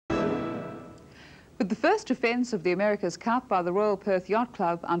With the first defence of the America's Cup by the Royal Perth Yacht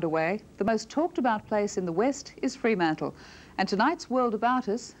Club underway, the most talked about place in the West is Fremantle. And tonight's World About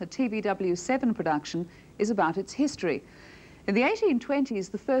Us, a TVW7 production, is about its history. In the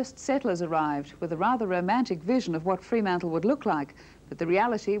 1820s, the first settlers arrived with a rather romantic vision of what Fremantle would look like, but the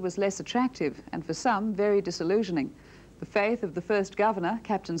reality was less attractive and for some very disillusioning. The faith of the first governor,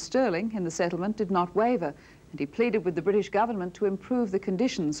 Captain Stirling, in the settlement did not waver, and he pleaded with the British government to improve the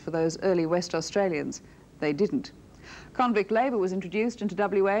conditions for those early West Australians. They didn't. Convict labour was introduced into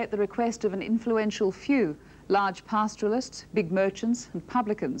WA at the request of an influential few, large pastoralists, big merchants and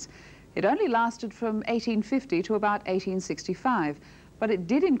publicans. It only lasted from 1850 to about 1865, but it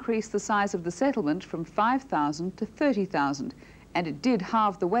did increase the size of the settlement from 5,000 to 30,000, and it did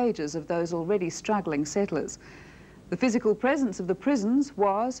halve the wages of those already struggling settlers. The physical presence of the prisons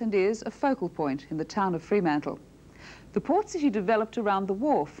was and is a focal point in the town of Fremantle. The port city developed around the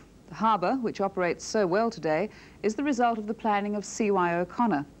wharf. The harbour, which operates so well today, is the result of the planning of C.Y.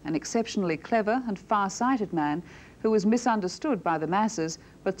 O'Connor, an exceptionally clever and far-sighted man who was misunderstood by the masses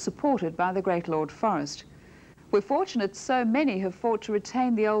but supported by the great Lord Forrest. We're fortunate so many have fought to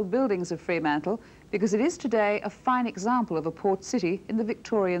retain the old buildings of Fremantle because it is today a fine example of a port city in the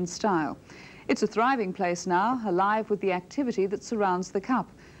Victorian style. It's a thriving place now, alive with the activity that surrounds the Cup.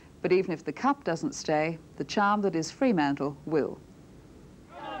 But even if the Cup doesn't stay, the charm that is Fremantle will.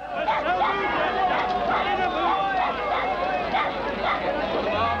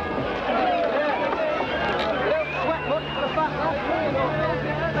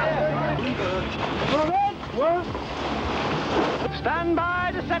 Stand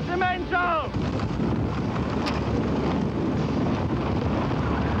by to set the mainsail!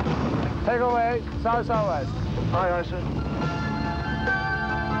 Take away, south-southwest. Aye, aye, sir.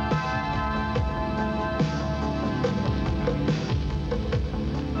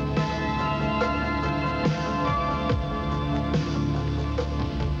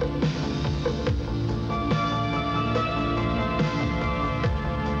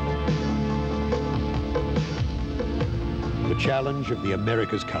 The challenge of the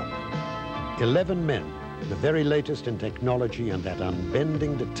America's Cup. 11 men, the very latest in technology and that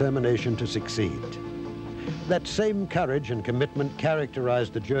unbending determination to succeed. That same courage and commitment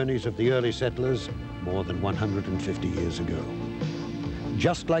characterized the journeys of the early settlers more than 150 years ago.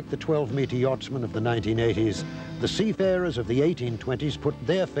 Just like the 12-meter yachtsmen of the 1980s, the seafarers of the 1820s put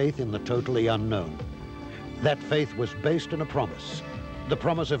their faith in the totally unknown. That faith was based on a promise, the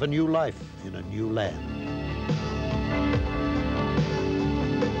promise of a new life in a new land.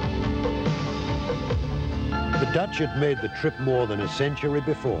 The Dutch had made the trip more than a century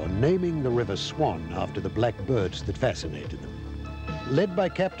before, naming the River Swan after the black birds that fascinated them. Led by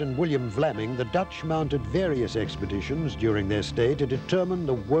Captain William Vlaming, the Dutch mounted various expeditions during their stay to determine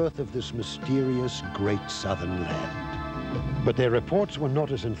the worth of this mysterious great southern land. But their reports were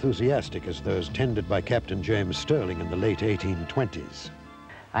not as enthusiastic as those tended by Captain James Stirling in the late 1820s.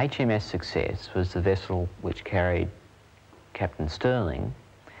 HMS Success was the vessel which carried Captain Stirling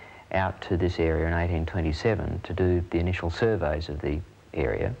out to this area in 1827 to do the initial surveys of the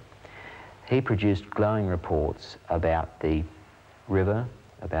area. He produced glowing reports about the river,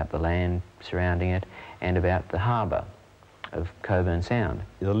 about the land surrounding it, and about the harbour of Coburn Sound.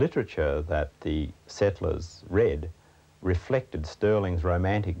 The literature that the settlers read reflected Stirling's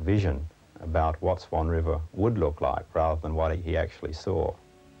romantic vision about what Swan River would look like rather than what he actually saw.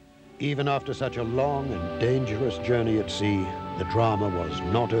 Even after such a long and dangerous journey at sea, the drama was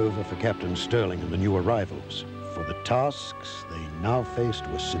not over for Captain Stirling and the new arrivals, for the tasks they now faced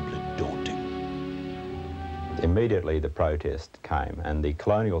were simply daunting. Immediately the protest came, and the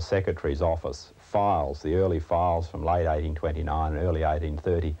Colonial Secretary's office files, the early files from late 1829 and early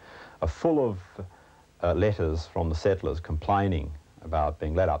 1830, are full of letters from the settlers complaining about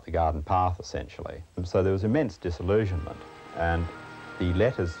being led up the garden path, essentially. And so there was immense disillusionment, and the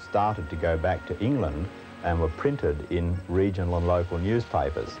letters started to go back to England and were printed in regional and local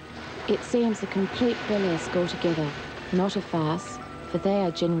newspapers. It seems a complete burlesque altogether, not a farce, for they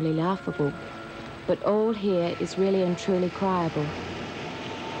are generally laughable. But all here is really and truly criable.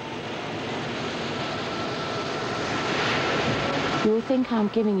 You'll think I'm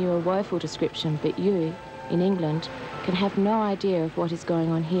giving you a woeful description, but you, in England, can have no idea of what is going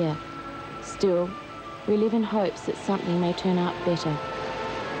on here. Still, we live in hopes that something may turn out better.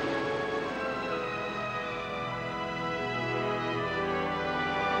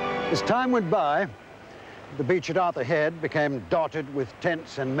 As time went by, the beach at Arthur Head became dotted with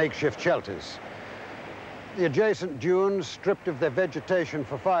tents and makeshift shelters. The adjacent dunes, stripped of their vegetation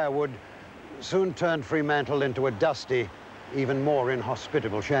for firewood, soon turned Fremantle into a dusty, even more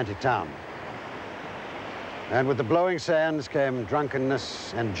inhospitable shanty town. And with the blowing sands came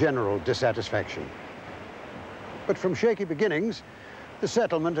drunkenness and general dissatisfaction. But from shaky beginnings, the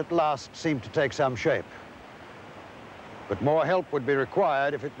settlement at last seemed to take some shape. But more help would be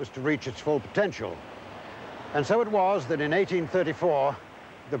required if it was to reach its full potential. And so it was that in 1834,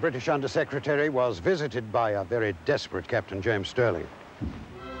 the British Undersecretary was visited by a very desperate Captain James Stirling.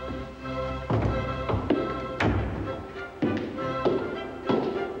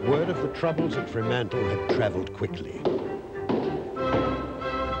 Word of the troubles at Fremantle had travelled quickly.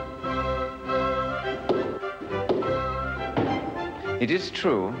 It is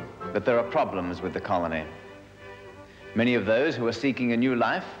true that there are problems with the colony. Many of those who are seeking a new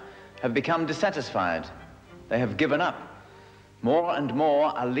life have become dissatisfied. They have given up. More and more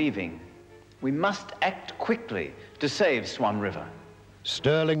are leaving. We must act quickly to save Swan River.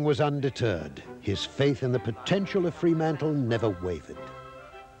 Stirling was undeterred. His faith in the potential of Fremantle never wavered.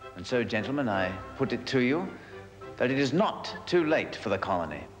 And so, gentlemen, I put it to you that it is not too late for the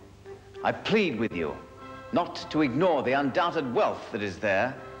colony. I plead with you not to ignore the undoubted wealth that is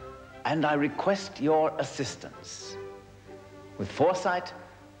there, and I request your assistance. With foresight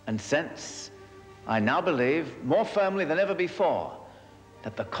and sense, I now believe, more firmly than ever before,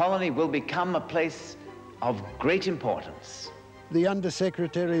 that the colony will become a place of great importance. The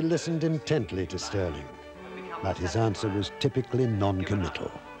Undersecretary listened intently to Stirling, but his answer was typically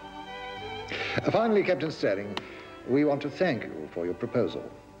non-committal. Finally, Captain Stirling, we want to thank you for your proposal.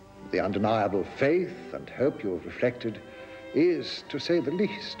 The undeniable faith and hope you have reflected is, to say the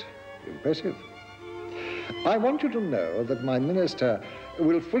least, impressive. I want you to know that my minister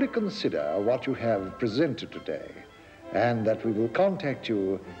will fully consider what you have presented today, and that we will contact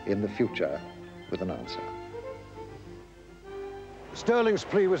you in the future with an answer. Stirling's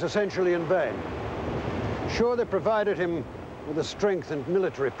plea was essentially in vain. Sure, they provided him with a strength and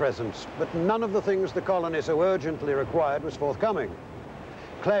military presence, but none of the things the colony so urgently required was forthcoming.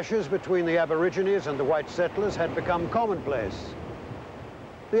 Clashes between the Aborigines and the white settlers had become commonplace.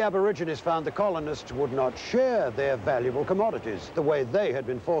 The Aborigines found the colonists would not share their valuable commodities the way they had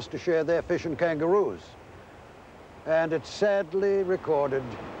been forced to share their fish and kangaroos. And it's sadly recorded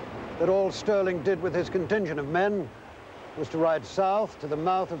that all Stirling did with his contingent of men was to ride south to the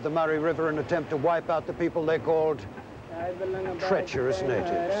mouth of the Murray River and attempt to wipe out the people they called treacherous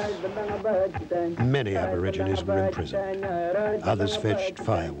natives. Many Aborigines were imprisoned. Others fetched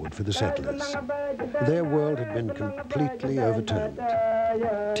firewood for the settlers. Their world had been completely overturned.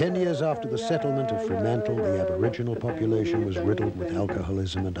 10 years after the settlement of Fremantle, the Aboriginal population was riddled with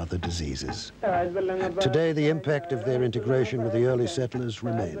alcoholism and other diseases. Today, the impact of their integration with the early settlers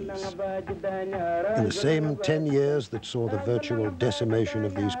remains. In the same 10 years that saw the virtual decimation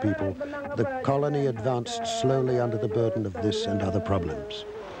of these people, the colony advanced slowly under the burden of this and other problems,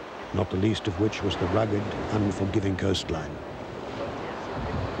 not the least of which was the rugged, unforgiving coastline.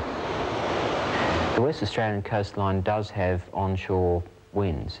 The West Australian coastline does have onshore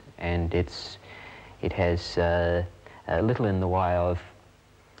winds, and it has little in the way of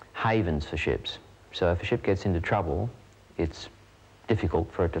havens for ships. So if a ship gets into trouble, it's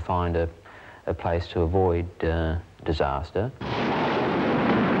difficult for it to find a place to avoid disaster.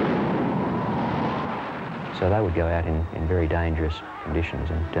 So they would go out in very dangerous conditions,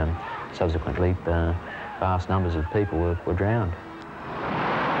 and subsequently vast numbers of people were drowned.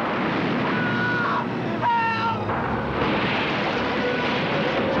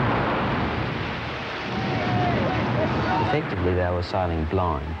 Effectively, they were sailing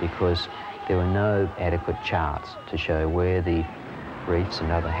blind because there were no adequate charts to show where the reefs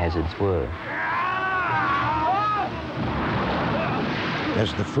and other hazards were.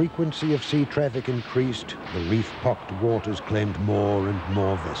 As the frequency of sea traffic increased, the reef-pocked waters claimed more and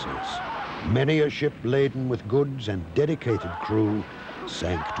more vessels. Many a ship laden with goods and dedicated crew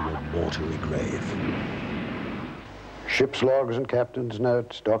sank to a watery grave. Ship's logs and captain's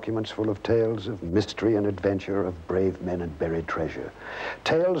notes, documents full of tales of mystery and adventure, of brave men and buried treasure.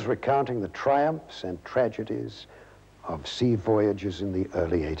 Tales recounting the triumphs and tragedies of sea voyages in the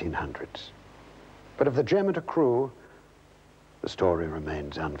early 1800s. But of the gem and her crew, the story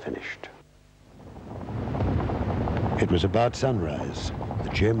remains unfinished. It was about sunrise. The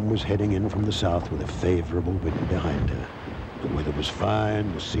gem was heading in from the south with a favorable wind behind her. The weather was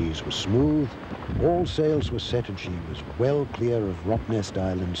fine, the seas were smooth, all sails were set, and she was well clear of Rottnest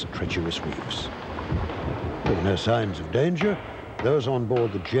Island's treacherous reefs. There were no signs of danger. Those on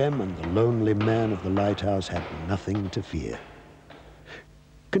board the gem and the lonely man of the lighthouse had nothing to fear.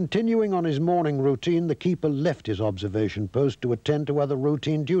 Continuing on his morning routine, the keeper left his observation post to attend to other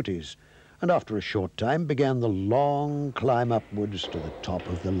routine duties, and after a short time began the long climb upwards to the top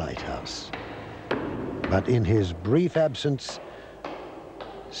of the lighthouse. But in his brief absence,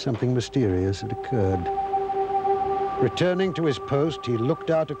 something mysterious had occurred. Returning to his post, he looked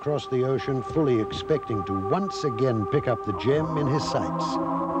out across the ocean, fully expecting to once again pick up the gem in his sights.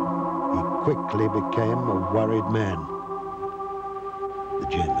 He quickly became a worried man. The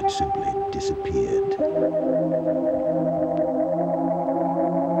gem had simply disappeared.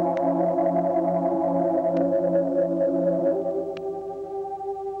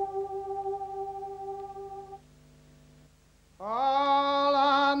 All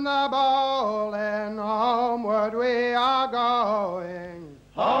on the bowl and homeward we are going.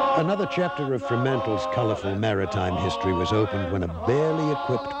 Another chapter of Fremantle's colourful maritime history was opened when a barely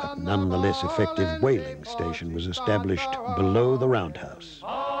equipped but nonetheless effective whaling station was established below the roundhouse.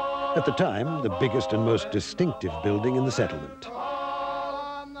 At the time, the biggest and most distinctive building in the settlement.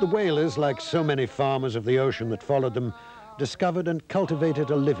 The whalers, like so many farmers of the ocean that followed them, discovered and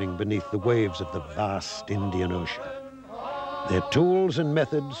cultivated a living beneath the waves of the vast Indian Ocean. Their tools and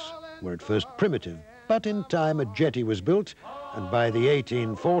methods were at first primitive, but in time a jetty was built, and by the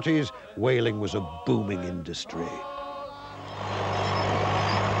 1840s, whaling was a booming industry.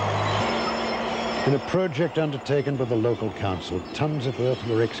 In a project undertaken by the local council, tons of earth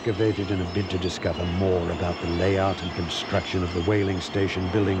were excavated in a bid to discover more about the layout and construction of the whaling station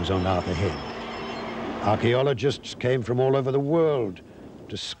buildings on Arthur Head. Archaeologists came from all over the world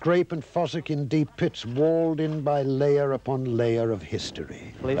to scrape and fossick in deep pits walled in by layer upon layer of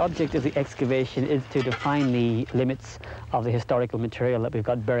history. Well, the object of the excavation is to define the limits of the historical material that we've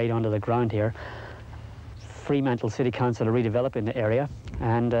got buried under the ground here. Fremantle City Council are redeveloping the area,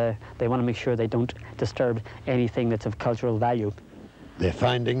 and they want to make sure they don't disturb anything that's of cultural value. Their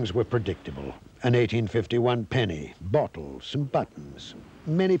findings were predictable. An 1851 penny, bottles, some buttons,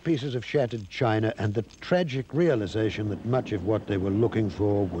 many pieces of shattered china, and the tragic realization that much of what they were looking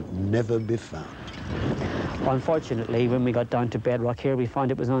for would never be found. Unfortunately, when we got down to bedrock here, we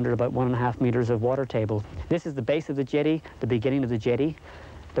found it was under about 1.5 meters of water table. This is the base of the jetty, the beginning of the jetty.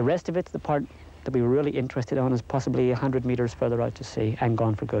 The rest of it's the part that we were really interested in is possibly 100 meters further out to sea and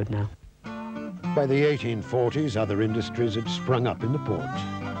gone for good now. By the 1840s, other industries had sprung up in the port.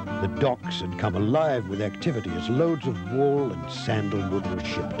 The docks had come alive with activity as loads of wool and sandalwood were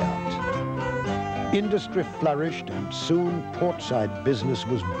shipped out. Industry flourished, and soon portside business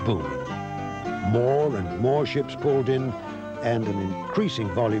was booming. More and more ships pulled in, and an increasing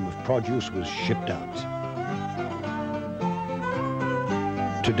volume of produce was shipped out.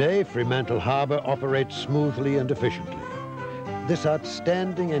 Today, Fremantle Harbour operates smoothly and efficiently. This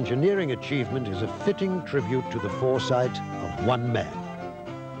outstanding engineering achievement is a fitting tribute to the foresight of one man.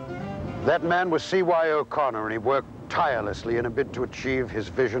 That man was C.Y. O'Connor, and he worked tirelessly in a bid to achieve his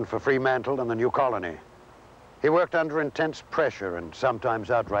vision for Fremantle and the new colony. He worked under intense pressure and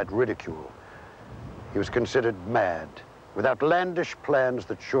sometimes outright ridicule. He was considered mad, with outlandish plans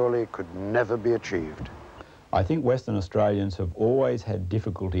that surely could never be achieved. I think Western Australians have always had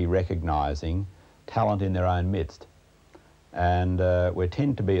difficulty recognising talent in their own midst. And we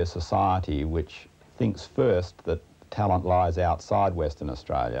tend to be a society which thinks first that talent lies outside Western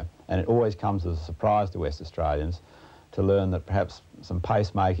Australia, and it always comes as a surprise to West Australians to learn that perhaps some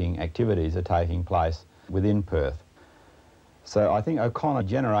pacemaking activities are taking place within Perth. So I think O'Connor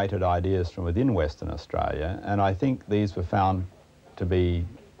generated ideas from within Western Australia, and I think these were found to be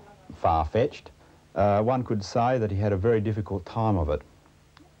far-fetched. One could say that he had a very difficult time of it.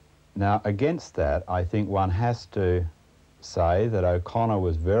 Now, against that, I think one has to say that O'Connor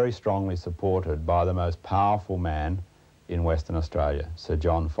was very strongly supported by the most powerful man in Western Australia, Sir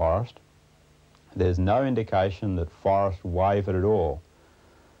John Forrest. There's no indication that Forrest wavered at all.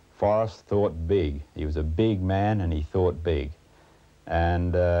 Forrest thought big. He was a big man and he thought big.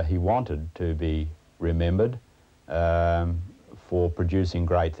 And he wanted to be remembered for producing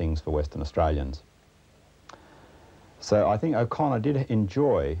great things for Western Australians. So I think O'Connor did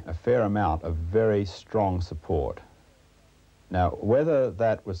enjoy a fair amount of very strong support. Now, whether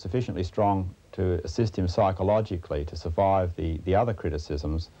that was sufficiently strong to assist him psychologically to survive the other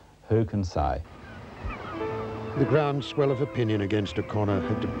criticisms, who can say? The groundswell of opinion against O'Connor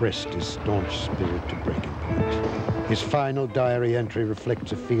had depressed his staunch spirit to breaking point. His final diary entry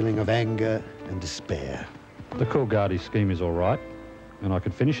reflects a feeling of anger and despair. The Coolgardie scheme is all right, and I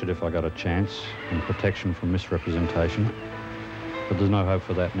could finish it if I got a chance and protection from misrepresentation. But there's no hope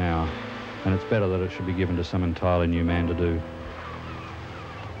for that now, and it's better that it should be given to some entirely new man to do.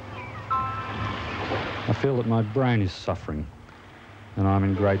 I feel that my brain is suffering, and I'm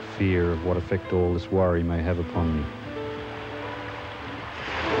in great fear of what effect all this worry may have upon me.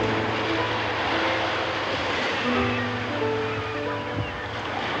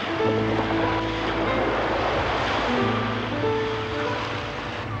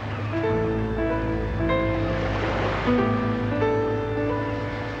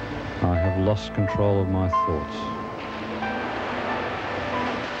 lost control of my thoughts.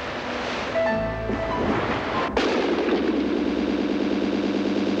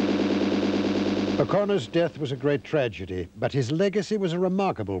 O'Connor's death was a great tragedy, but his legacy was a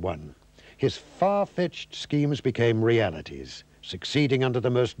remarkable one. His far-fetched schemes became realities, succeeding under the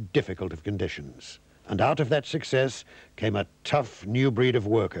most difficult of conditions. And out of that success came a tough new breed of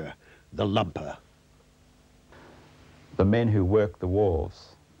worker, the lumper. The men who worked the wharves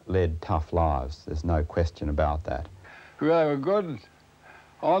led tough lives, there's no question about that. They were good,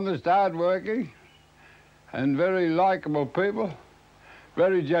 honest, hard-working, and very likeable people,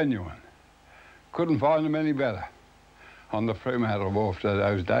 very genuine. Couldn't find them any better on the Fremantle wharf of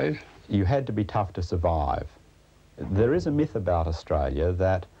those days. You had to be tough to survive. There is a myth about Australia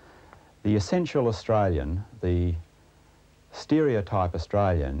that the essential Australian, the stereotype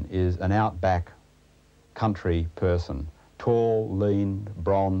Australian, is an outback country person, tall, lean,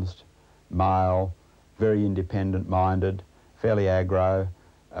 bronzed, male, very independent-minded, fairly aggro,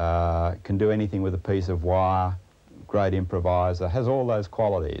 can do anything with a piece of wire, great improviser, has all those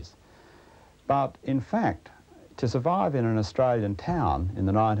qualities. But in fact, to survive in an Australian town in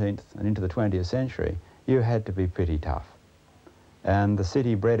the 19th and into the 20th century, you had to be pretty tough. And the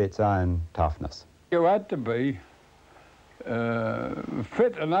city bred its own toughness. You had to be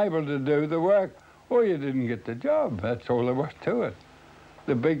fit and able to do the work, or you didn't get the job. That's all there was to it.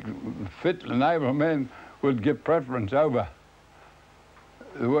 The big fit and able men would get preference over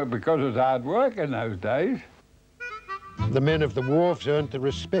the work because it was hard work in those days. The men of the wharves earned the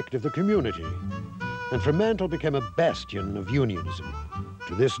respect of the community, and Fremantle became a bastion of unionism.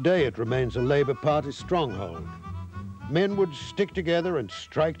 To this day, it remains a Labour Party stronghold. Men would stick together and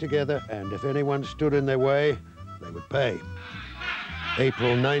strike together, and if anyone stood in their way, they would pay.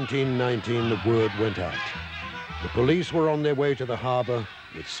 April 1919, the word went out. The police were on their way to the harbour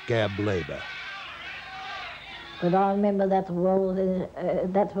with scab labour. But I remember that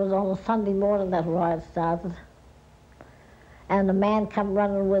was on a Sunday morning that riot started. And a man come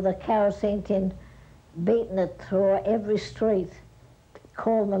running with a kerosene tin, beating it through every street,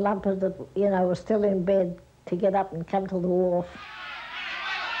 calling the lumpers that, you know, were still in bed to get up and come to the wharf.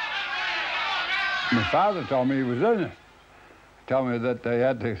 My father told me he was in it. He told me that they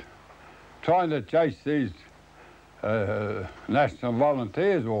had to, trying to chase these national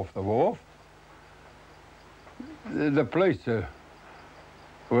volunteers off the wharf. The police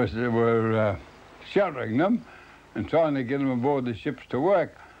were sheltering them and trying to get them aboard the ships to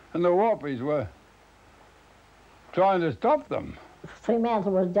work. And the wharfies were trying to stop them.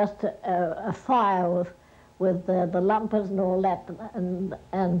 Fremantle was just a fire with the lumpers and all that.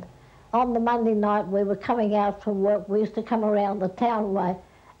 And on the Monday night we were coming out from work, we used to come around the townway.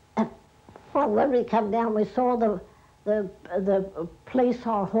 And when we come down, we saw the police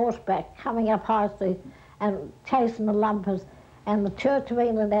on horseback coming up High Street and chasing the lumpers. And the Church of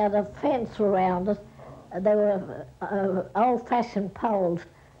England had a fence around us. They were old-fashioned poles,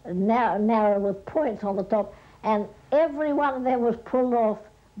 narrow with points on the top, and every one of them was pulled off,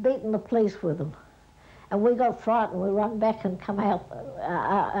 beating the police with them. And we got frightened. We run back and come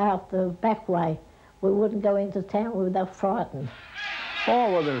out the back way. We wouldn't go into town. We were that frightened.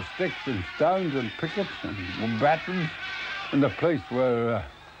 Oh, well, there were sticks and stones and pickets and batons, and the police were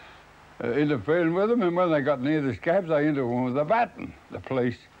interfering with them, and when they got near the scabs, they hit them with a baton. The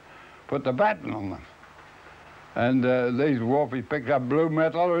police put the baton on them. And these wharfies picked up blue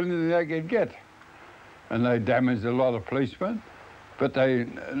metal or anything they could get. And they damaged a lot of policemen, but they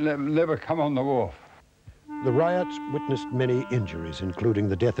never come on the wharf. The riots witnessed many injuries, including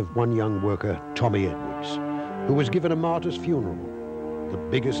the death of one young worker, Tommy Edwards, who was given a martyr's funeral, the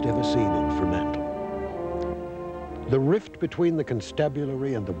biggest ever seen in Fremantle. The rift between the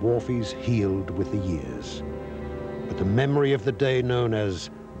constabulary and the wharfies healed with the years, but the memory of the day known as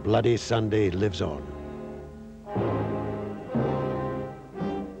Bloody Sunday lives on.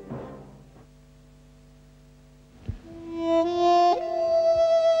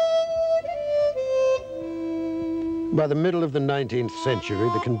 By the middle of the 19th century,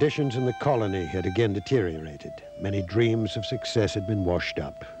 the conditions in the colony had again deteriorated. Many dreams of success had been washed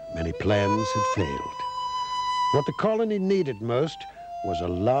up. Many plans had failed. What the colony needed most was a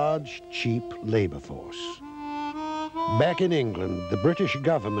large, cheap labor force. Back in England, the British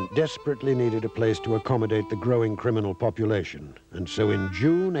government desperately needed a place to accommodate the growing criminal population. And so in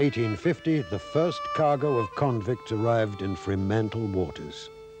June 1850, the first cargo of convicts arrived in Fremantle waters.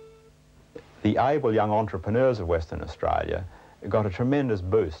 The able young entrepreneurs of Western Australia got a tremendous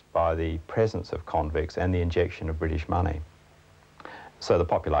boost by the presence of convicts and the injection of British money. So the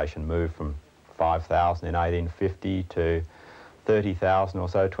population moved from 5,000 in 1850 to 30,000 or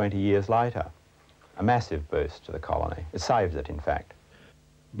so 20 years later. A massive boost to the colony. It saved it, in fact.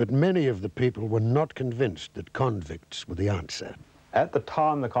 But many of the people were not convinced that convicts were the answer. At the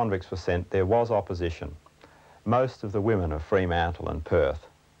time the convicts were sent, there was opposition. Most of the women of Fremantle and Perth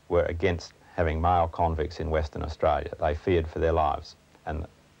were against having male convicts in Western Australia. They feared for their lives and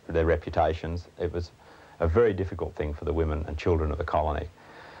their reputations. It was a very difficult thing for the women and children of the colony.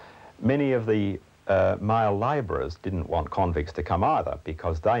 Many of the male labourers didn't want convicts to come either,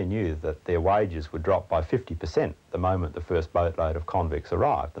 because they knew that their wages would drop by 50% the moment the first boatload of convicts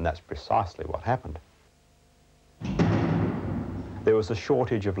arrived, and that's precisely what happened. There was a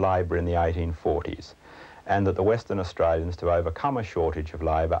shortage of labour in the 1840s, and that the Western Australians, to overcome a shortage of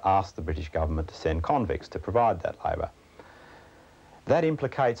labour, asked the British government to send convicts to provide that labour. That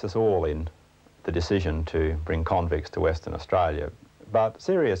implicates us all in the decision to bring convicts to Western Australia, but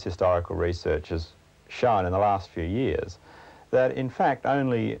serious historical research has shown in the last few years that in fact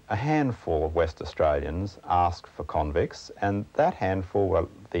only a handful of West Australians asked for convicts, and that handful were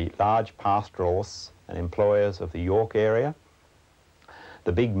the large pastoralists and employers of the York area,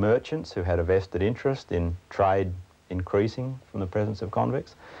 the big merchants who had a vested interest in trade increasing from the presence of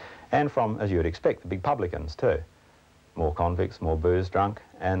convicts, and from, as you would expect, the big publicans too. More convicts, more booze drunk,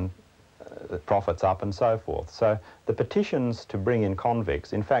 and the profits up and so forth. So the petitions to bring in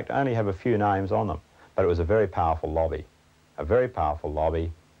convicts, in fact, only have a few names on them, but it was a very powerful lobby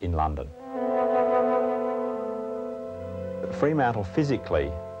in London. Fremantle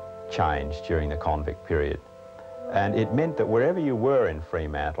physically changed during the convict period, and it meant that wherever you were in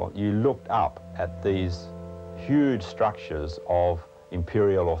Fremantle, you looked up at these huge structures of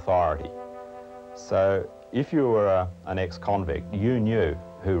imperial authority. So if you were an ex-convict, you knew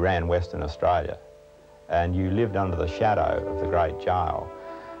who ran Western Australia, and you lived under the shadow of the great jail.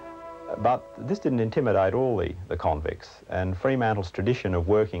 But this didn't intimidate all the convicts, and Fremantle's tradition of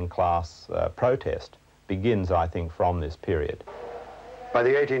working class protest begins, I think, from this period. By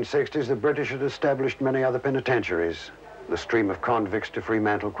the 1860s, the British had established many other penitentiaries. The stream of convicts to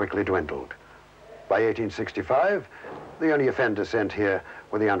Fremantle quickly dwindled. By 1865, the only offenders sent here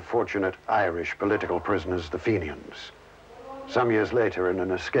were the unfortunate Irish political prisoners, the Fenians. Some years later, in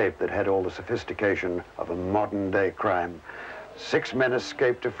an escape that had all the sophistication of a modern-day crime, 6 men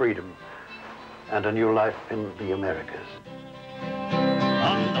escaped to freedom and a new life in the Americas.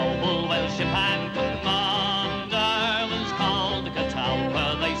 A noble Welsh ship and commander was called the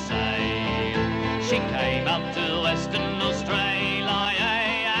Catalpa, they say. She came out to Western Australia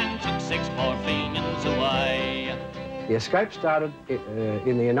and took 6 poor Fenians away. The escape started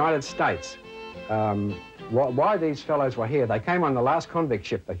in the United States. Why these fellows were here, they came on the last convict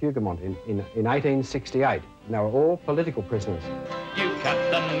ship, the Hougoumont, in 1868. And they were all political prisoners. You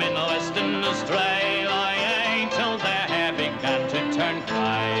kept them in Western Australia till their hair began to turn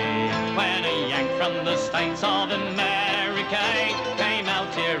grey. When a Yank from the States of America came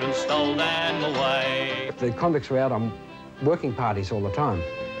out here and stole them away. The convicts were out on working parties all the time.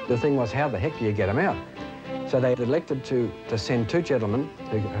 The thing was, how the heck do you get them out? So they elected to send 2 gentlemen,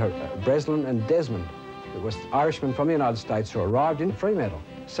 Breslin and Desmond. It was Irishmen from the United States who arrived in Fremantle.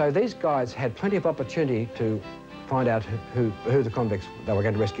 So these guys had plenty of opportunity to find out who the convicts they were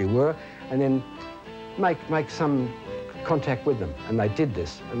going to rescue were, and then make some contact with them. And they did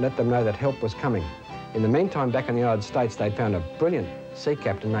this and let them know that help was coming. In the meantime, back in the United States, they'd found a brilliant sea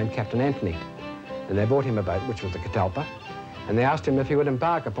captain named Captain Anthony. And they brought him a boat, which was the Catalpa, and they asked him if he would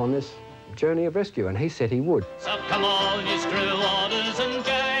embark upon this journey of rescue, and he said he would. So come on, you screw orders and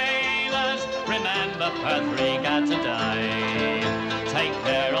gailers, remember Perth Regatta today. Take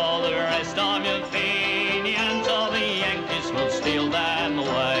care all the rest of your Fenians, or the Yankees will steal them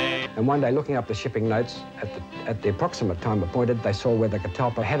away. And one day, looking up the shipping notes, at the approximate time appointed, they saw where the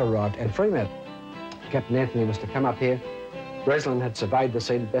Catalpa had arrived at Fremantle. Captain Anthony was to come up here. Breslin had surveyed the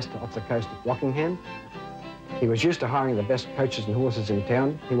scene best off the coast of Rockingham. He was used to hiring the best coaches and horses in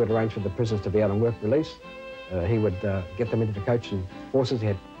town. He would arrange for the prisoners to be out on work release. He would get them into the coach and horses. He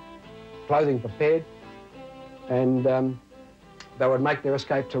had clothing prepared, and they would make their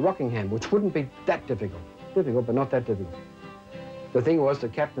escape to Rockingham, which wouldn't be that difficult. Difficult, but not that difficult. The thing was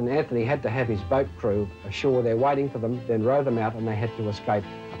that Captain Anthony had to have his boat crew ashore there waiting for them, then row them out, and they had to escape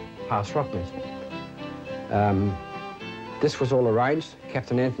past Rocknest. This was all arranged.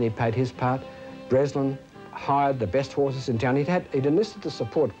 Captain Anthony paid his part. Breslin hired the best horses in town. He'd enlisted the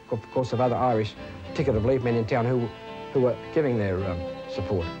support, of course, of other Irish ticket of leave men in town who were giving their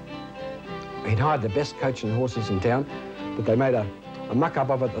support. He'd hired the best coach and horses in town, but they made a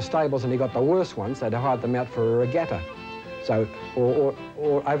muck-up of it at the stables, and he got the worst ones. They'd hired them out for a regatta. So, or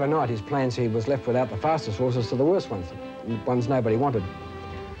overnight, his plans, he was left without the fastest horses to the worst ones. ones nobody wanted.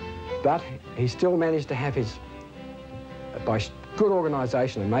 But he still managed to have his, by good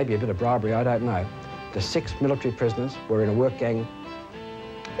organisation and maybe a bit of bribery, I don't know, the 6 military prisoners were in a work gang,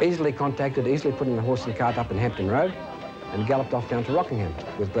 easily contacted, easily put in the horse and cart up in Hampton Road and galloped off down to Rockingham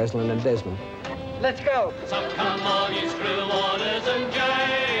with Breslin and Desmond. Let's go! Some come all you screw warders and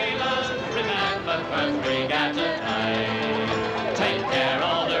jailers, remember Perth Brig at a time. Take care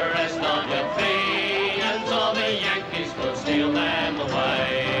of the rest of your freedoms, or the Yankees will steal them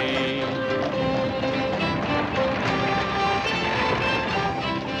away.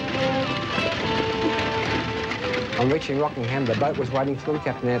 On reaching Rockingham, the boat was waiting for them.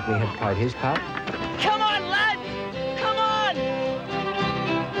 Captain Anthony had played his part. Come on, lads! Come on!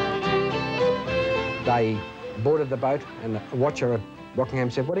 They boarded the boat, and the watcher at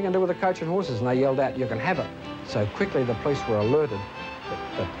Rockingham said, "What are you going to do with the coach and horses?" And they yelled out, "You can have it." So quickly the police were alerted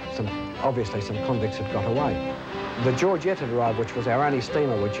that obviously some convicts had got away. The Georgette had arrived, which was our only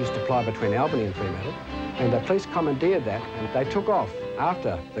steamer which used to ply between Albany and Fremantle, and the police commandeered that, and they took off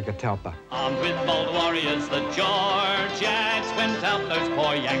after the Catalpa. Armed with bold warriors, the Georgettes went out those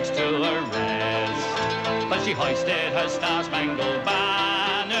poor Yanks to arrest. But she hoisted her star-spangled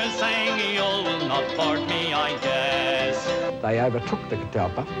banner, saying, "You'll not board me, I guess." They overtook the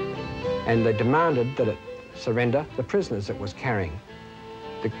Catalpa, and they demanded that it surrender the prisoners it was carrying.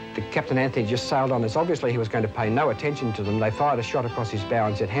 The Captain Anthony just sailed on as obviously he was going to pay no attention to them. They fired a shot across his bow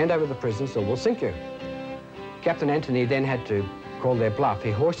and said, "Hand over the prisoners or we'll sink you." Captain Anthony then had to call their bluff.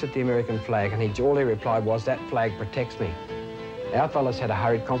 He hoisted the American flag, and all he replied was, "That flag protects me." Our fellows had a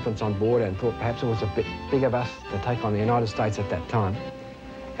hurried conference on board and thought perhaps it was a bit big of us to take on the United States at that time.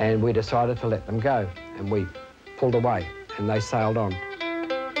 And we decided to let them go, and we pulled away, and they sailed on.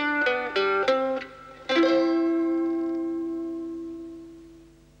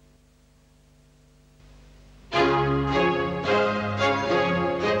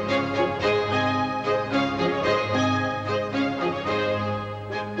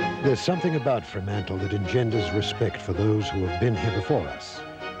 There's something about Fremantle that engenders respect for those who have been here before us.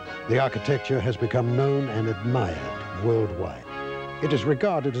 The architecture has become known and admired worldwide. It is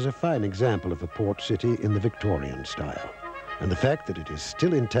regarded as a fine example of a port city in the Victorian style. And the fact that it is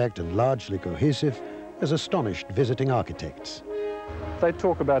still intact and largely cohesive has astonished visiting architects. They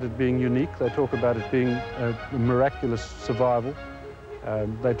talk about it being unique. They talk about it being a miraculous survival.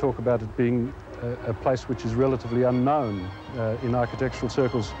 They talk about it being a place which is relatively unknown in architectural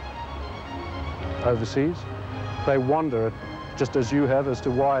circles overseas. They wonder, just as you have, as to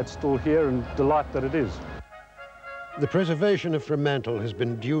why it's still here and delight that it is. The preservation of Fremantle has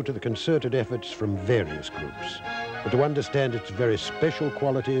been due to the concerted efforts from various groups. But to understand its very special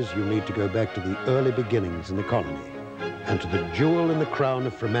qualities, you need to go back to the early beginnings in the colony and to the jewel in the crown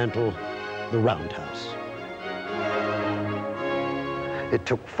of Fremantle, the Roundhouse. It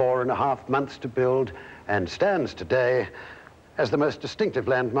took 4.5 months to build and stands today as the most distinctive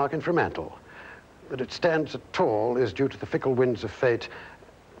landmark in Fremantle. That it stands at all is due to the fickle winds of fate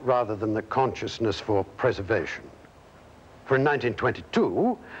rather than the consciousness for preservation. For in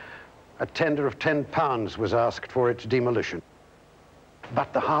 1922, a tender of £10 was asked for its demolition.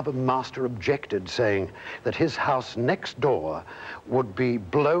 But the harbour master objected, saying that his house next door would be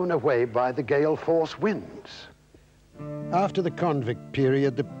blown away by the gale force winds. After the convict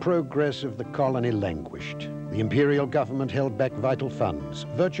period, the progress of the colony languished. The imperial government held back vital funds,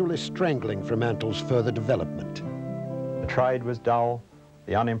 virtually strangling Fremantle's further development. The trade was dull.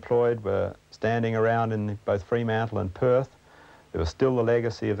 The unemployed were standing around in both Fremantle and Perth. There was still the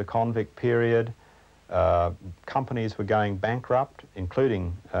legacy of the convict period. Companies were going bankrupt,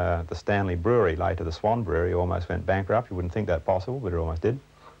 including the Stanley Brewery, later the Swan Brewery, almost went bankrupt. You wouldn't think that possible, but it almost did.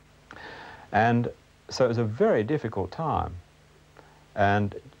 And so it was a very difficult time.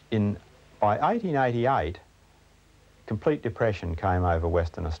 And by 1888, complete depression came over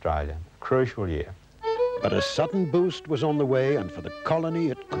Western Australia, a crucial year. But a sudden boost was on the way, and for the colony,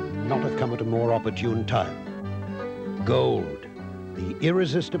 it could not have come at a more opportune time. Gold. The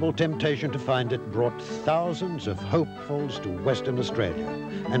irresistible temptation to find it brought thousands of hopefuls to Western Australia,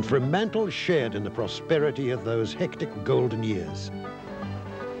 and Fremantle shared in the prosperity of those hectic golden years.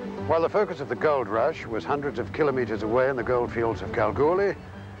 While the focus of the gold rush was hundreds of kilometres away in the goldfields of Kalgoorlie,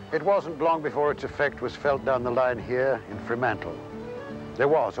 it wasn't long before its effect was felt down the line here in Fremantle. There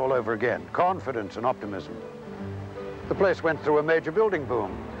was, all over again, confidence and optimism. The place went through a major building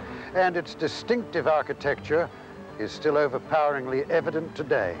boom, and its distinctive architecture is still overpoweringly evident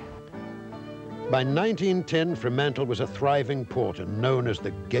today. By 1910, Fremantle was a thriving port and known as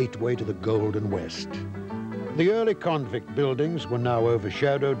the gateway to the Golden West. The early convict buildings were now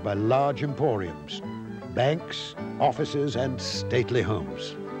overshadowed by large emporiums. banks, offices and stately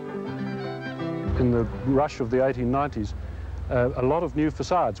homes. In the rush of the 1890s, a lot of new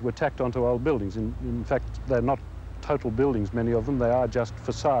facades were tacked onto old buildings. In fact, they're not total buildings, many of them. They are just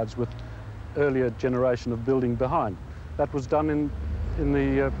facades with earlier generation of building behind. That was done in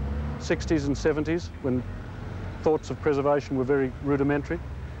the 60s and 70s, when thoughts of preservation were very rudimentary,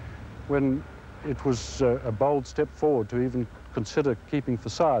 when it was a bold step forward to even consider keeping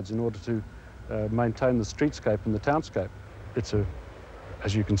facades in order to maintain the streetscape and the townscape. It's,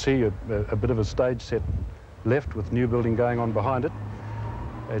 as you can see, a bit of a stage set left with new building going on behind it.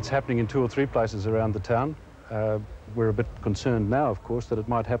 It's happening in 2 or 3 places around the town. We're a bit concerned now, of course, that it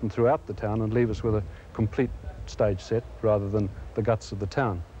might happen throughout the town and leave us with a complete stage set rather than the guts of the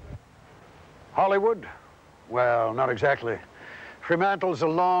town. Hollywood? Well, not exactly. Fremantle's a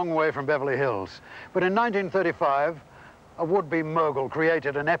long way from Beverly Hills. But in 1935, a would-be mogul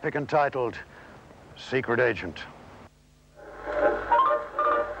created an epic entitled Secret Agent.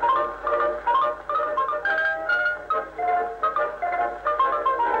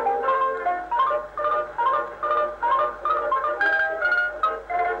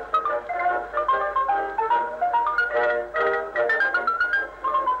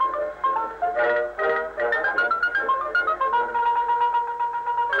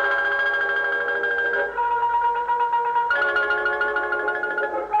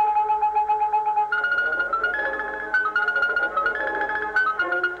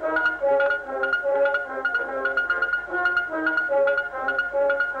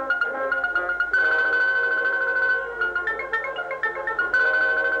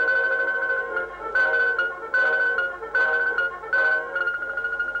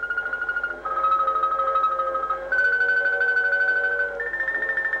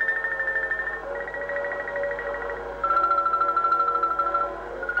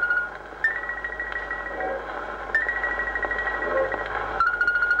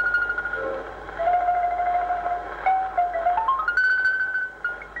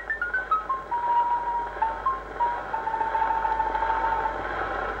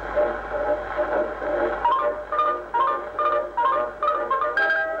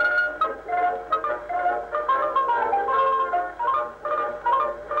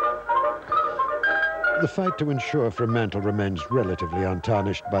 The fight to ensure Fremantle remains relatively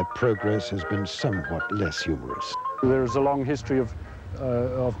untarnished by progress has been somewhat less humorous. There is a long history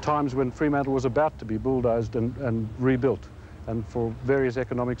of times when Fremantle was about to be bulldozed and rebuilt, and for various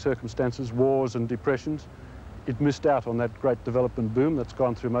economic circumstances, wars and depressions, it missed out on that great development boom that's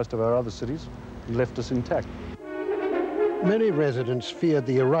gone through most of our other cities and left us intact. Many residents feared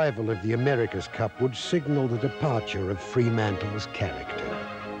the arrival of the America's Cup would signal the departure of Fremantle's character.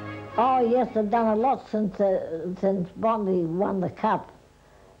 Oh yes, they've done a lot since Bondi won the cup.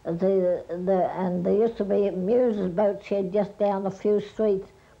 And there used to be a Muse's boat shed just down a few streets.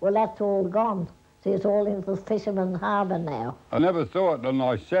 Well, that's all gone. See, it's all into the Fisherman's Harbour now. I never thought, and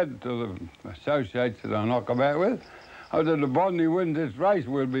I said to the associates that I knock about with, I said, if Bondi wins this race,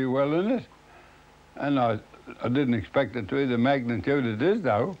 we'll be well in it. And I didn't expect it to be the magnitude it is,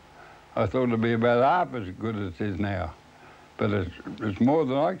 though. I thought it'd be about half as good as it is now. But it's more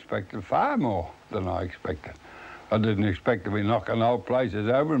than I expected, far more than I expected. I didn't expect to be knocking old places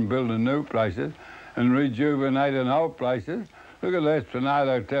over and building new places and rejuvenating old places. Look at the Esplanade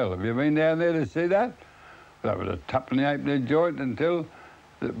Hotel. Have you been down there to see that? That was a tuppenny-halfpenny joint until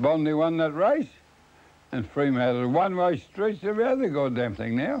Bondi won that race. And Fremantle, one-way streets every other goddamn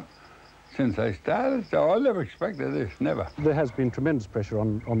thing now, since they started. So I never expected this, never. There has been tremendous pressure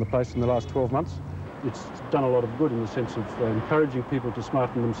on the place in the last 12 months. It's done a lot of good in the sense of encouraging people to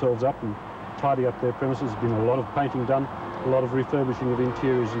smarten themselves up and tidy up their premises. There's been a lot of painting done, a lot of refurbishing of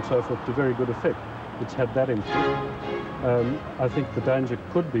interiors and so forth to very good effect. It's had that influence. I think the danger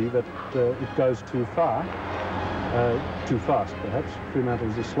could be that it goes too far, too fast perhaps. Fremantle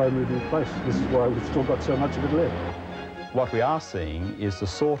is a slow-moving place. This is why we've still got so much of it left. What we are seeing is the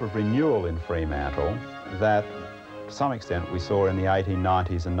sort of renewal in Fremantle that to some extent we saw in the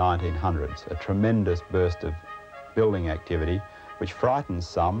 1890s and 1900s, a tremendous burst of building activity which frightens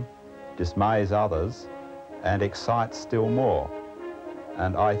some, dismays others, and excites still more.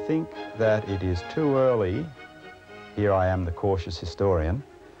 And I think that it is too early, here I am the cautious historian,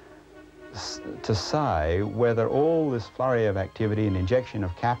 to say whether all this flurry of activity and injection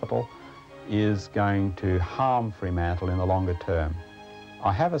of capital is going to harm Fremantle in the longer term.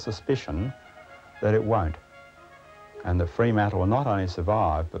 I have a suspicion that it won't, and that Fremantle will not only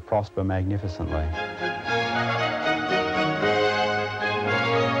survive, but prosper magnificently.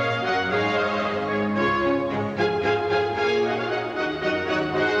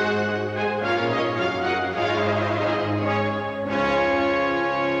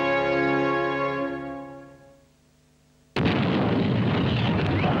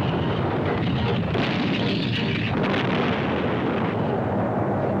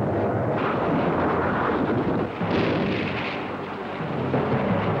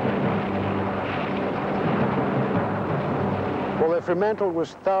 Fremantle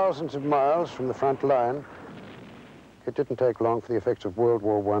was thousands of miles from the front line, it didn't take long for the effects of World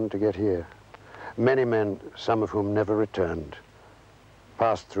War I to get here. Many men, some of whom never returned,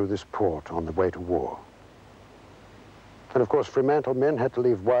 passed through this port on the way to war. And of course, Fremantle men had to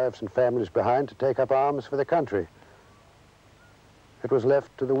leave wives and families behind to take up arms for their country. It was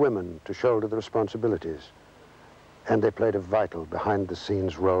left to the women to shoulder the responsibilities, and they played a vital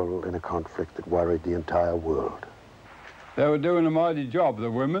behind-the-scenes role in a conflict that worried the entire world. They were doing a mighty job, the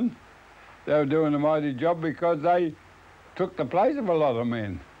women. They were doing a mighty job because they took the place of a lot of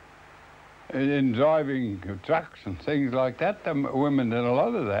men in driving trucks and things like that. The women did a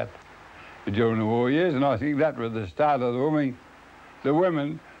lot of that during the war years, and I think that was the start of the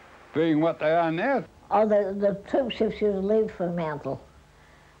women being what they are now. Oh, the troop ships used to leave Fremantle,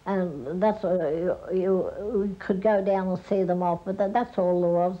 and that's you could go down and see them off, but that's all there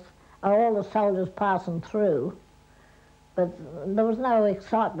was. All the soldiers passing through, but there was no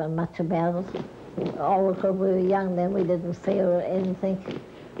excitement much about it. Oh, because we were young then, we didn't fear anything.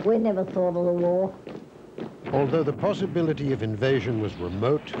 We never thought of the war. Although the possibility of invasion was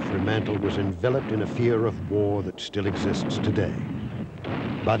remote, Fremantle was enveloped in a fear of war that still exists today.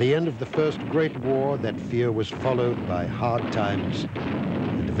 By the end of the First Great War, that fear was followed by hard times,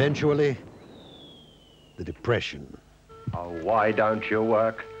 and eventually, the Depression. Oh, why don't you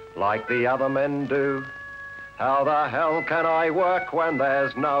work like the other men do? How the hell can I work when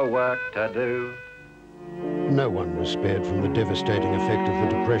there's no work to do? No one was spared from the devastating effect of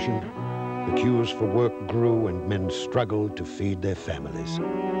the Depression. The queues for work grew and men struggled to feed their families.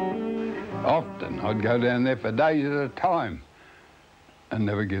 Often I'd go down there for days at a time and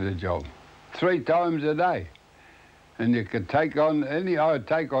never get a job. 3 times a day. And you could take on I'd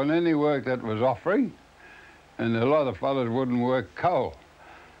take on any work that was offering, and a lot of fellas wouldn't work coal.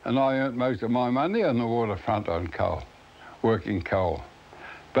 And I earned most of my money on the waterfront on coal, working coal.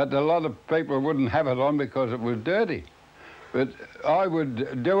 But a lot of people wouldn't have it on because it was dirty. But I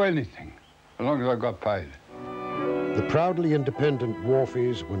would do anything, as long as I got paid. The proudly independent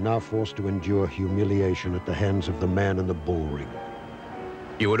wharfies were now forced to endure humiliation at the hands of the man in the bull ring.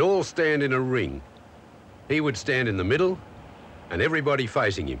 You would all stand in a ring. He would stand in the middle, and everybody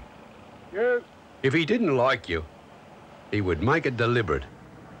facing him. You. If he didn't like you, he would make it deliberate.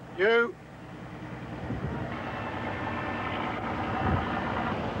 You.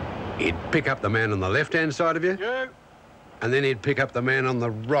 He'd pick up the man on the left-hand side of you, and then he'd pick up the man on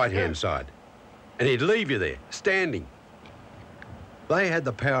the right-hand side. And he'd leave you there, standing. They had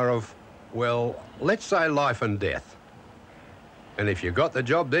the power of, well, let's say life and death. And if you got the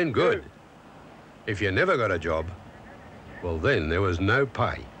job, then good. If you never got a job, well, then there was no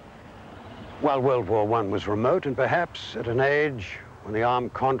pay. While World War I was remote and perhaps at an age when the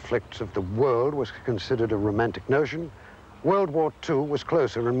armed conflicts of the world was considered a romantic notion, World War II was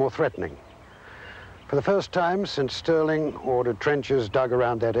closer and more threatening. For the first time since Stirling ordered trenches dug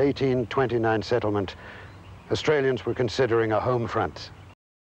around that 1829 settlement, Australians were considering a home front.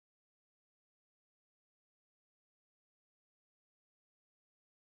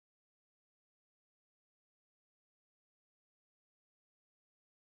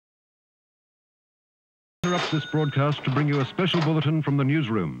 Interrupt this broadcast to bring you a special bulletin from the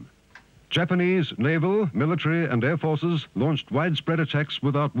newsroom. Japanese naval, military and air forces launched widespread attacks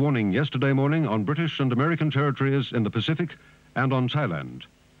without warning yesterday morning on British and American territories in the Pacific and on Thailand.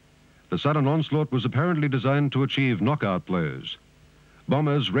 The sudden onslaught was apparently designed to achieve knockout blows.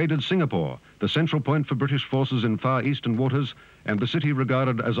 Bombers raided Singapore, the central point for British forces in Far Eastern waters and the city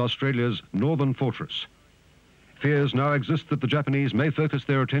regarded as Australia's northern fortress. Fears now exist that the Japanese may focus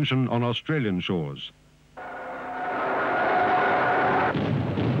their attention on Australian shores.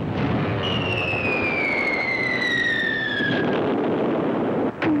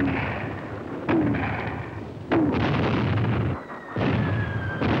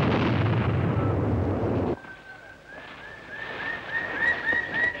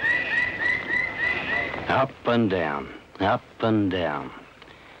 Up and down, up and down.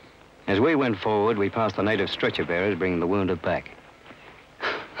 As we went forward, we passed the native stretcher bearers bringing the wounded back.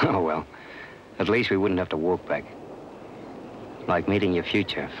 Oh, well, at least we wouldn't have to walk back. Like meeting your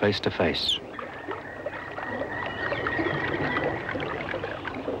future, face to face.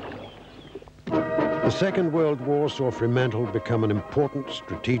 The Second World War saw Fremantle become an important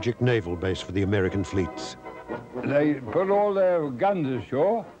strategic naval base for the American fleets. They put all their guns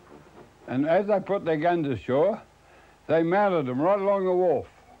ashore, and as they put their guns ashore, they mounted them right along the wharf,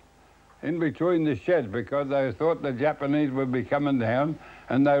 in between the sheds, because they thought the Japanese would be coming down,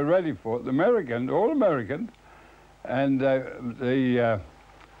 and they were ready for it. The Americans, all Americans, and the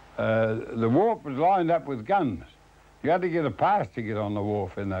wharf was lined up with guns. You had to get a pass to get on the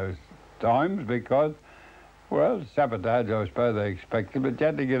wharf in those times because, well, sabotage, I suppose they expected, but you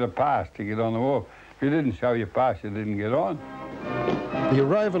had to get a pass to get on the wharf. If you didn't show your pass, you didn't get on. The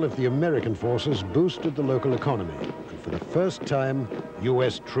arrival of the American forces boosted the local economy, and for the first time,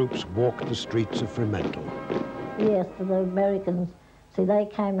 US troops walked the streets of Fremantle. Yes, the Americans, see, they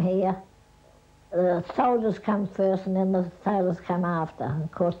came here. The soldiers come first and then the sailors come after. And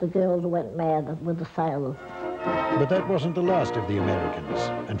of course, the girls went mad with the sailors. But that wasn't the last of the Americans,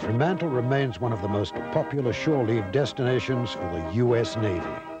 and Fremantle remains one of the most popular shore leave destinations for the US Navy.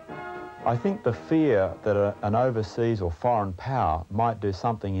 I think the fear that an overseas or foreign power might do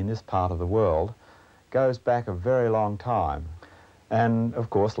something in this part of the world goes back a very long time. And of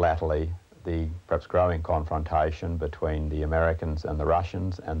course, latterly, the perhaps growing confrontation between the Americans and the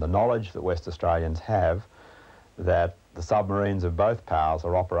Russians and the knowledge that West Australians have that the submarines of both powers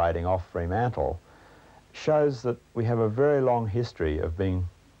are operating off Fremantle shows that we have a very long history of being,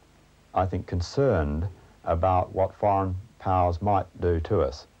 I think, concerned about what foreign powers might do to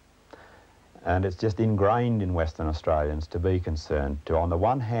us. And it's just ingrained in Western Australians to be concerned, to on the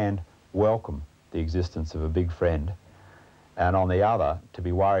one hand welcome the existence of a big friend, and on the other to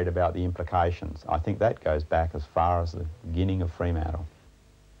be worried about the implications. I think that goes back as far as the beginning of Fremantle.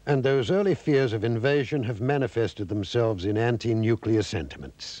 And those early fears of invasion have manifested themselves in anti-nuclear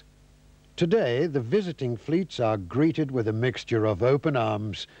sentiments. Today, the visiting fleets are greeted with a mixture of open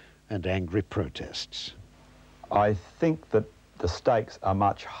arms and angry protests. I think that the stakes are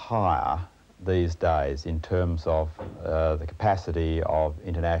much higher these days in terms of the capacity of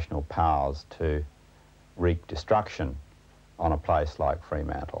international powers to wreak destruction on a place like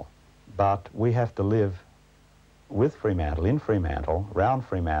Fremantle. But we have to live with Fremantle, in Fremantle, around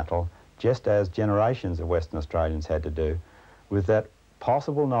Fremantle, just as generations of Western Australians had to do, with that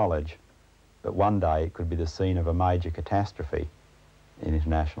possible knowledge that one day it could be the scene of a major catastrophe in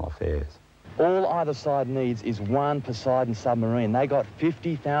international affairs. All either side needs is one Poseidon submarine. They got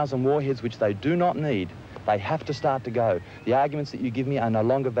 50,000 warheads, which they do not need. They have to start to go. The arguments that you give me are no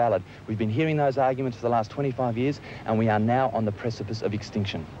longer valid. We've been hearing those arguments for the last 25 years, and we are now on the precipice of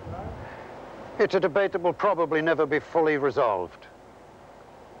extinction. It's a debate that will probably never be fully resolved.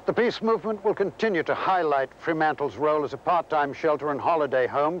 The peace movement will continue to highlight Fremantle's role as a part-time shelter and holiday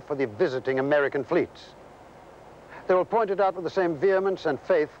home for the visiting American fleets. They will point it out with the same vehemence and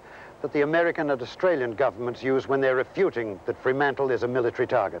faith that the American and Australian governments use when they're refuting that Fremantle is a military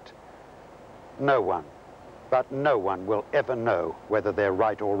target. No one, but no one will ever know whether they're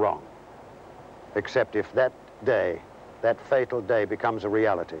right or wrong, except if that day, that fatal day, becomes a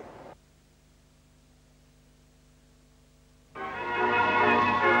reality.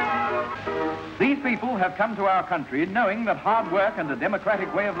 These people have come to our country knowing that hard work and a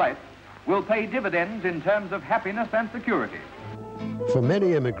democratic way of life will pay dividends in terms of happiness and security. For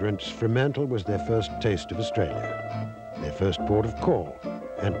many immigrants, Fremantle was their first taste of Australia, their first port of call,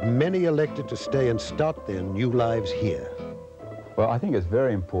 and many elected to stay and start their new lives here. Well, I think it's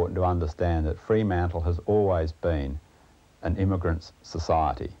very important to understand that Fremantle has always been an immigrants'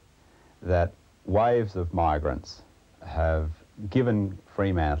 society, that waves of migrants have given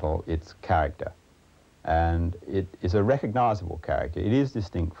Fremantle its character, and it is a recognisable character. It is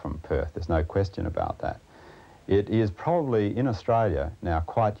distinct from Perth, there's no question about that. It is probably, in Australia now,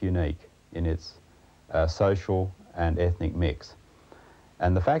 quite unique in its social and ethnic mix.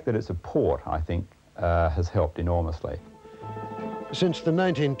 And the fact that it's a port, I think, has helped enormously. Since the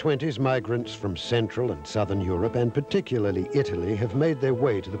 1920s, migrants from Central and Southern Europe, and particularly Italy, have made their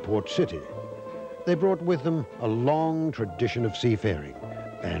way to the port city. They brought with them a long tradition of seafaring,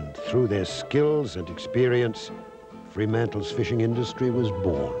 and through their skills and experience, Fremantle's fishing industry was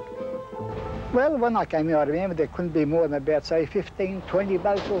born. Well, when I came here, I remember there couldn't be more than about, say, 15, 20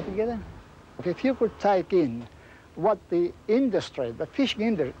 boats altogether. If you could take in what the industry, the fishing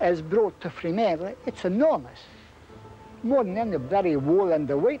industry, has brought to Fremantle, it's enormous. More than any bloody wool and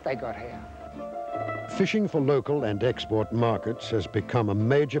the weight they got here. Fishing for local and export markets has become a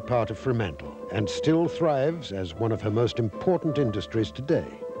major part of Fremantle and still thrives as one of her most important industries today.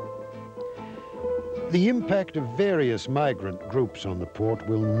 The impact of various migrant groups on the port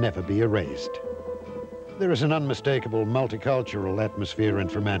will never be erased. There is an unmistakable multicultural atmosphere in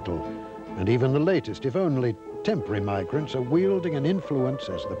Fremantle, and even the latest, if only temporary migrants, are wielding an influence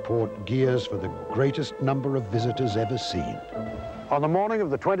as the port gears for the greatest number of visitors ever seen. On the morning of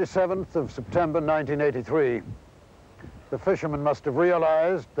the 27th of September 1983, the fishermen must have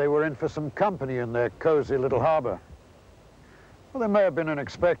realized they were in for some company in their cozy little harbor. Well, there may have been an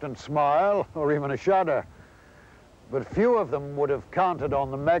expectant smile or even a shudder, but few of them would have counted on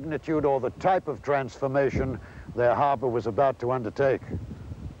the magnitude or the type of transformation their harbour was about to undertake.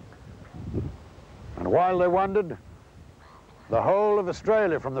 And while they wondered, the whole of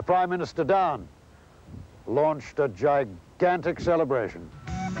Australia, from the Prime Minister down, launched a gigantic celebration.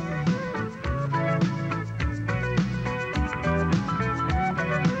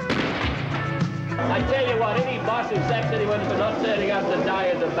 I tell you what, any boss who sacks anyone for not turning up the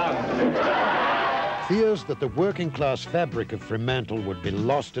day of the bump. Fears that the working class fabric of Fremantle would be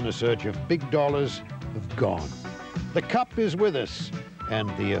lost in a search of big dollars have gone. The cup is with us, and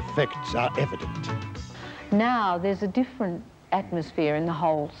the effects are evident. Now there's a different atmosphere in the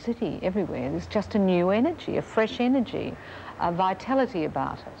whole city, everywhere. There's just a new energy, a fresh energy, a vitality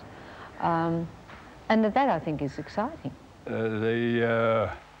about it. And that, I think, is exciting. The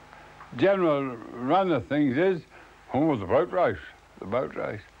general run of things is, oh, the boat race, the boat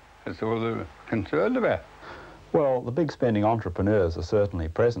race. That's all they're concerned about. Well, the big spending entrepreneurs are certainly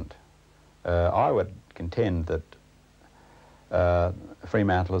present. I would contend that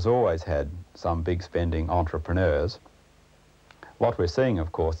Fremantle has always had some big spending entrepreneurs. What we're seeing,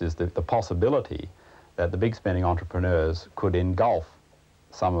 of course, is the possibility that the big spending entrepreneurs could engulf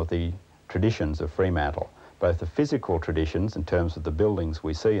some of the traditions of Fremantle, both the physical traditions in terms of the buildings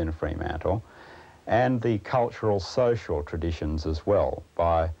we see in Fremantle and the cultural, social traditions as well,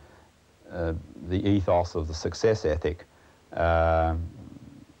 by the ethos of the success ethic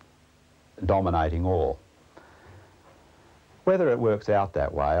dominating all. Whether it works out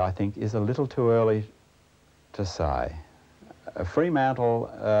that way, I think, is a little too early to say. Fremantle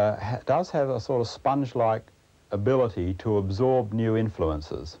does have a sort of sponge-like ability to absorb new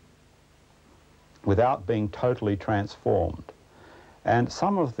influences without being totally transformed. And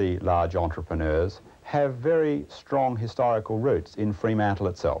some of the large entrepreneurs have very strong historical roots in Fremantle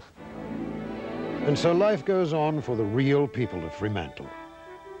itself. And so life goes on for the real people of Fremantle.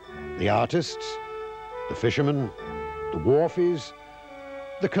 The artists, the fishermen, the wharfies,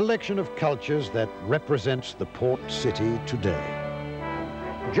 the collection of cultures that represents the port city today.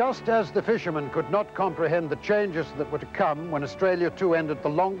 Just as the fishermen could not comprehend the changes that were to come when Australia too ended the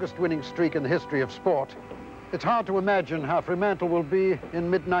longest winning streak in the history of sport, it's hard to imagine how Fremantle will be in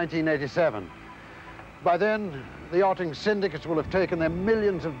mid-1987. By then, the yachting syndicates will have taken their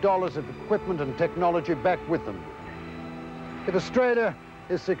millions of dollars of equipment and technology back with them. If Australia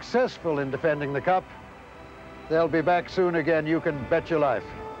is successful in defending the Cup, they'll be back soon again, you can bet your life.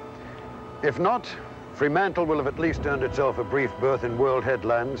 If not, Fremantle will have at least earned itself a brief berth in world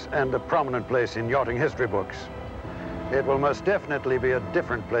headlines and a prominent place in yachting history books. It will most definitely be a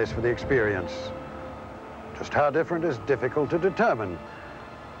different place for the experience. Just how different is difficult to determine.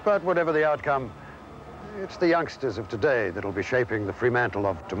 But whatever the outcome, it's the youngsters of today that'll be shaping the Fremantle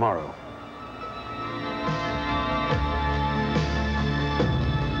of tomorrow.